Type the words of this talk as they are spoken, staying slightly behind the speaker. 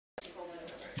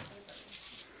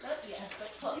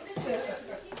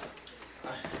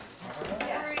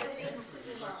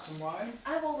wine?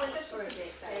 I will wait for a bit,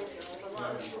 thank you.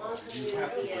 You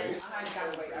have to wait.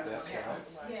 That's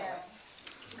right. Yeah.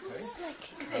 It's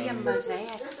like a mosaic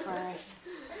for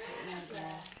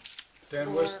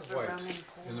Dan, where's the floor of a white? Roman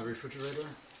pool. In the refrigerator?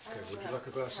 Okay, would you like a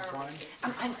glass of wine?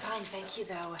 I'm fine, thank you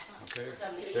though. Okay.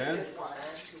 Dan?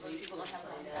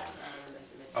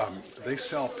 They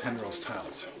sell Penrose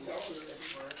tiles.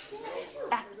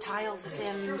 Tiles is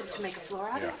in to make a floor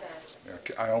out Yeah. of? Yeah.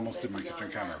 I almost did my kitchen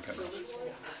counter in Penrose.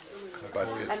 But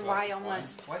it's And why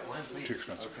almost? too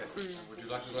expensive. Would you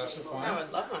like a glass of I wine?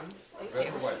 would love one. Thank Red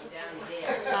you. or white?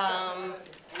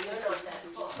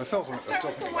 I still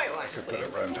think white I wine, could put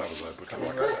it right on top of that because I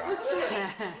like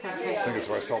it. I think it's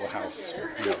why I sell the house.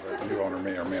 You know, the new owner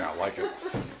may or may not like it.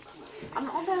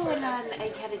 Although in an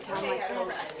egg-headed town like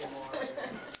this,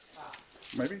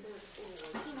 Maybe. you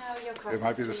know, your crust It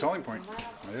might be the is selling sweet, point. so why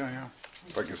not? Yeah, yeah.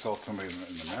 If I can sell it to somebody in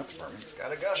the math department. It's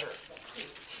Got a gusher.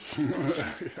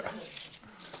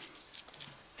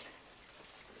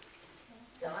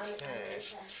 Okay.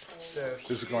 So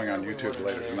This is going on YouTube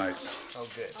later tonight. Oh,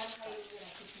 good.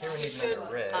 Here we need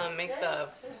another red. Make the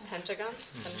pentagon.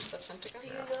 Finish the pentagon.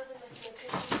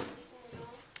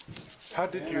 How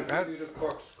did you? Need a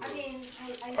corkscrew.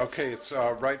 Okay, it's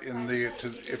right in the.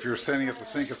 If you're standing at the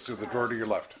sink, it's to the drawer to your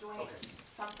left.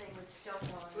 Something with stuff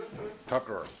on. Top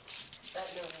drawer. Yeah,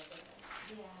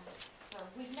 so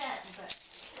we've met, but.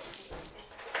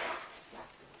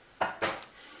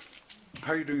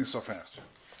 How are you doing it so fast?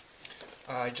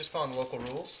 I just following the local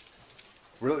rules.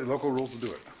 Really, local rules to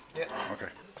do it. Yeah. Okay.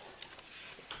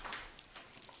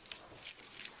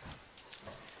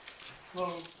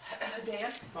 Hello.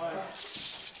 Dan? Hi.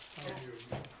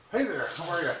 Hey there. How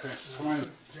are you? Come on.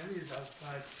 Jenny is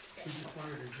outside. We just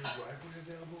wondered, is your driveway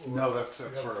available? or No, that's you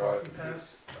have for a parking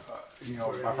pass? you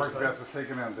know, my parking pass is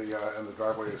taken and the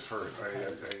driveway is for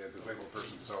a disabled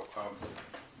person. So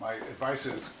my advice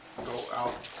is go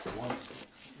out one.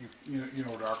 You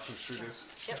know where Oxford Street is?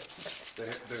 Yep.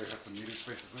 They have some meeting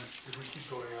spaces there. If we keep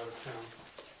going out of town,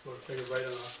 so take it right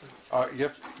on Oxford.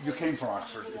 Yep, you came from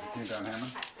Oxford if you came down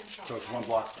Hammond. So it's one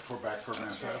block back for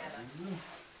Man's Ave.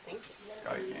 Thank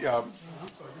you. Yeah.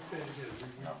 So just say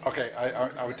it again. Okay,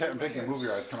 I'm taking a movie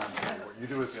ride tonight. What you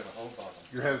do is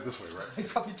you're headed this way, right?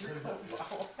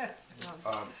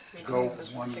 Go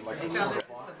one like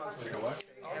Take a left.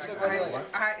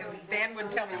 Dan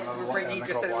wouldn't tell me what we were bringing, he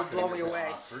just said it would blow me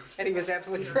away. And he was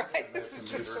absolutely right. This is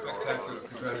just so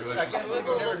I've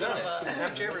never done it.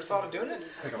 Haven't you ever thought of doing it?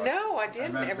 No, I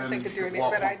didn't ever think of doing it,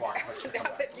 but I, now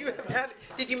that you have had,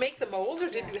 did you make the molds or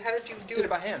how did you do Do it it?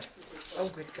 by hand. Oh,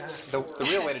 good God. The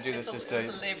real way to do this is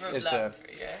to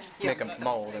make a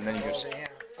mold and then you just Yeah.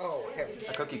 Oh, heavens.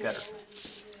 a cookie cutter.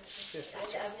 This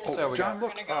is just, So we John, got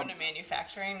look, We're gonna go into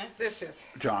manufacturing. this is,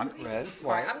 John, red,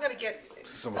 all right, white. I'm gonna get,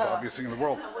 this is the most obvious thing in the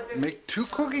world. Make 2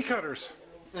 cookie cutters.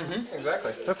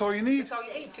 Exactly. That's all you need. that's all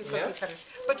you need, 2 cookie Yeah. cutters.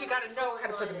 But you gotta know how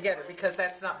to put them together because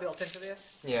that's not built into this.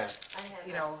 Yeah.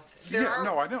 You know, there Yeah, are.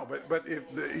 no, I know, but if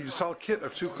you sell a kit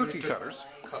of 2 cookie cutters,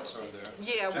 Cups are there.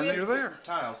 Yeah, and then you're there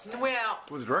Tiles. well,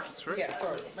 with the directions, right? yeah,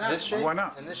 sorry. This shape? Why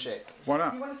not? And this shape. Why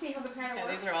not? You wanna see how the pattern Yeah,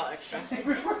 works? these are all extra.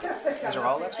 These are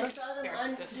all extra?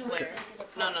 Here, this layer.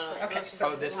 No. Okay, Just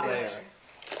so Oh, this layer.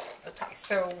 the tie.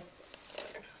 So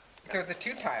they're the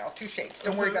 2 shapes.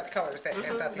 Don't worry about the colors. That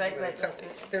have nothing to do with it. So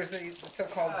there's the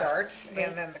so-called darts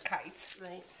and then the kites.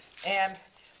 Right. And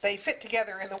they fit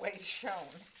together in the way shown.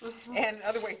 And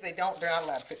other ways they don't. They're not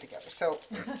allowed to fit together. So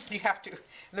you have to. And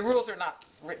the rules are not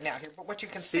written out here, but what you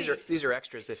can see. These are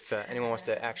extras if anyone wants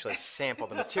to actually sample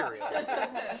the material.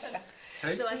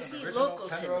 So I see local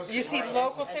symmetry. You see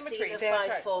local symmetry. I see the That's right.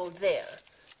 five-fold there.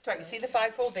 That's right, you see the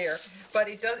 5-fold there, but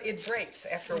it breaks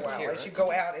after a while as you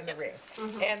go out in the ring.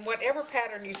 And whatever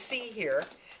pattern you see here,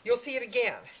 you'll see it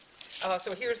again.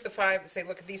 So here's the 5, say,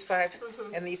 look at these 5,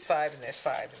 and these 5, and there's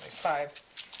 5, and there's 5,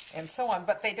 and so on.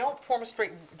 But they don't form a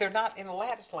straight, they're not in a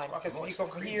lattice line, because if you go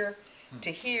from here to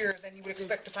here, then you would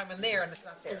expect to find one there, and it's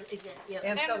not there. Exactly, yeah.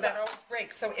 And so that always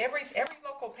breaks. So every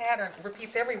local pattern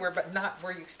repeats everywhere, but not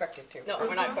where you expect it to. No,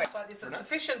 we're not quite. But it's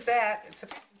sufficient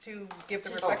to give the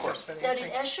reflectors. Now,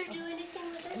 did Escher do anything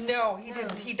with this? No, he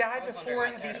didn't. He died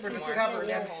before these were discovered.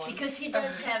 Yeah, because he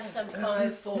does have some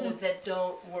five-fold that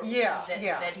don't work. Yeah, that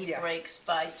he yeah. breaks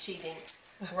by cheating.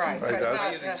 Right. Right, But does.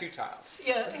 not, Using 2 tiles.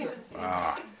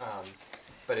 Yeah.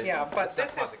 But it, yeah, but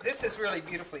it's not this is really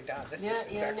beautifully done. This is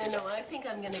exactly. No, I think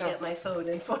I'm gonna get my phone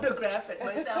and photograph it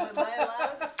myself. Am I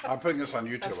allowed? I'm putting this on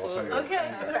YouTube. I'll send you.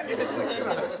 Okay.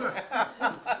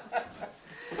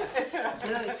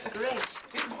 No, it's great.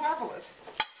 It's marvelous.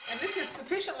 And this is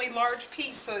sufficiently large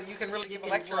piece so that you can really give a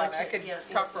can lecture on it. watch I it, could yeah.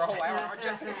 talk for a whole hour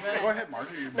just to say. Go ahead,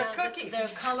 Margie. The cookies. They're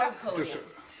color coded.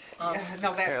 No,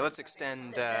 Here, that, let's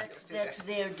extend. That's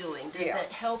their doing. Does Yeah.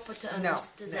 that help to No,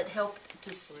 does that help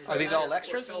to? Are these all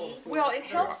extras? well, it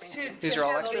helps to These are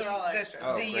all have extras?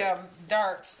 the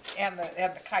darts and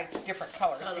the kites different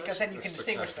colors, because then you can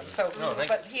distinguish them. So,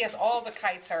 but he has, all the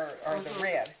kites are the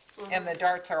red, and the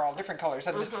darts are all different colors,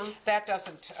 and that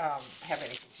doesn't have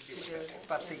anything to do with it.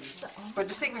 But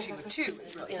distinguishing the two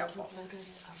is really helpful.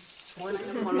 One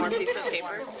more piece of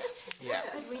paper. Yeah.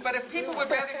 But if people would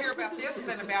rather hear about this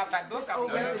than about my book, I'll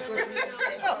be glad.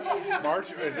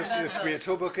 Marge, it's be a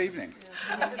two-book evening.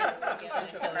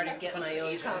 Get my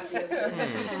own. There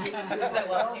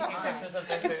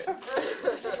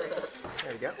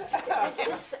you go.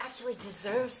 This actually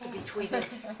deserves to be tweeted.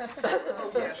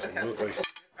 Yes, it has to. Absolutely.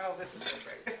 Oh, this is so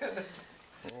great.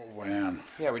 Oh, man.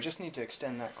 Yeah, we just need to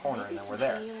extend that corner and Maybe then we're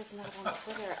since there. Leah is not on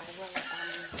Twitter, I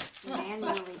will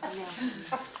manually email him.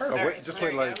 Oh, wait, just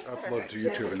wait till I upload to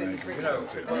YouTube and then you can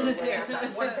see it.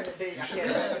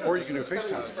 Or you can do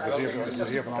FaceTime. Does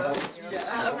he have an envelope? A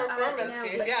performance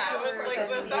piece. Yeah, it was like,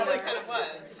 that's all it kind of was.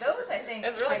 Those, I think.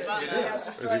 It's really fun. Is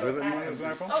he with it on his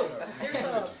iPhone?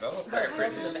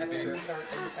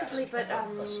 Possibly, but they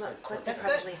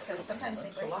probably So sometimes they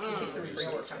break. It was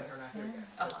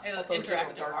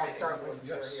interactive.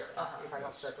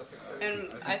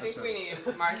 And I think we need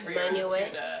Marjorie to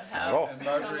have Oh.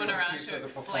 someone around Piece to of the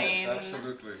explain performance,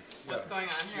 absolutely. what's going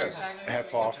on here exactly.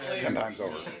 Hats off 10 times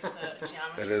over. The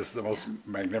geometry. It is the most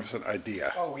magnificent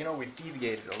idea. Oh, you know, we've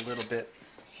deviated a little bit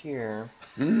here.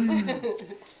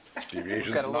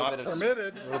 Deviation's Got a little not bit of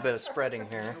permitted. A little bit of spreading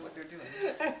here.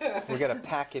 We got to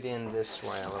pack it in this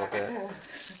way a little bit.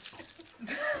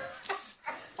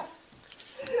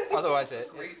 Otherwise,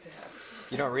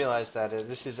 you don't realize that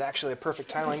this is actually a perfect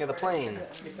tiling of the plane.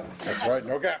 That's right,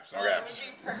 no gaps, no It gaps. would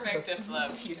be perfect if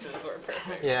the pieces were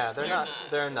perfect. Yeah, they're not.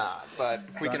 They're not. But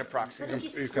we can approximate.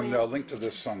 You can link to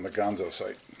this on the Gonzo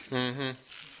site. Mm-hmm.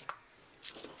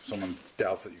 Someone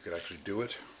doubts that you could actually do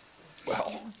it.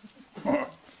 Well,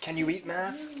 Can you eat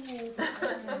math?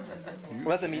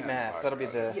 Let them eat math. That'll be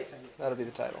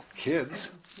the title. kids,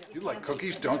 you like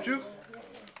cookies, don't you?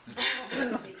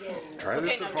 Try Okay,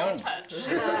 this no, at don't home. touch.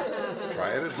 Try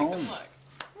it at home.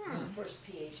 First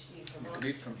PhD from You can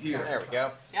eat from here. There we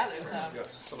go. Yeah, there's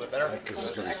It's a little bit better. This is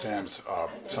going to be Sam's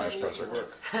science project.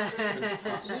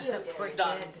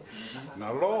 done.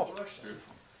 Not at all.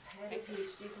 had a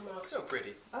PhD from So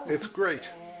pretty. It's great.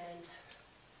 and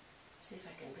see if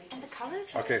I can read And the this.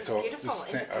 colors Okay, are so beautiful. this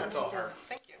is That's all her.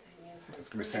 Thank you. it's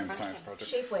going to be Sam's science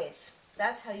project. Shapeways.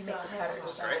 That's how you make the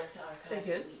cutters. They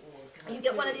good? You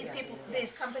get one of these people,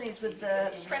 these companies with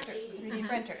the printers, 3D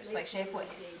printers, like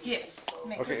Shapeways. Yes.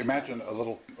 Okay, imagine a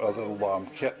little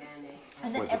kit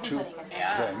And then with the two everybody can.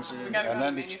 Yeah. things, We gotta go and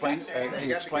then to explain. manufacturing.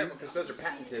 You explain. because those are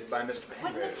patented by Mr.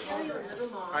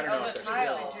 Penrose. I don't Oh, know the if they're still.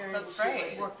 tile. That's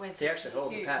right. Work with. He actually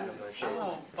holds a patent on those shapes.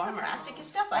 Oh, bummer. Plasticky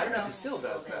stuff, I I don't don't know know. if he still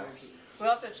does though. We'll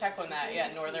have to check when that,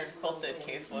 Northern Quilted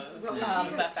case was. Was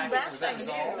that back in Last the time 60s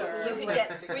you or could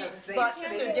get lots of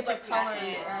different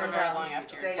colors for very long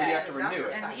after your But you death? have to renew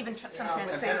it. and even some And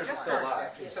transparent. Penrose is still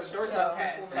alive. Okay, so The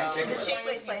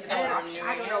Shapeways place has an option.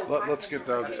 Let's get.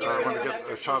 I want to get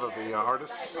a shot of the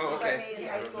artist. Oh, okay.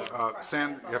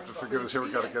 Stan, you have to forgive us here. We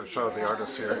got to get a shot of the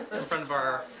artist here. In front of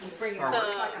our.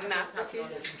 the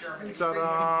masterpiece.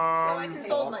 Ta-da!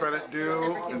 All credit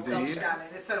due, indeed.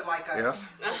 It's sort of like a. Yes.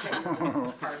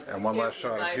 And one last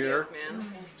shot of here. Man.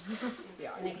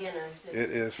 And again, I have to. It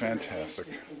is fantastic.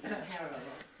 Parallel.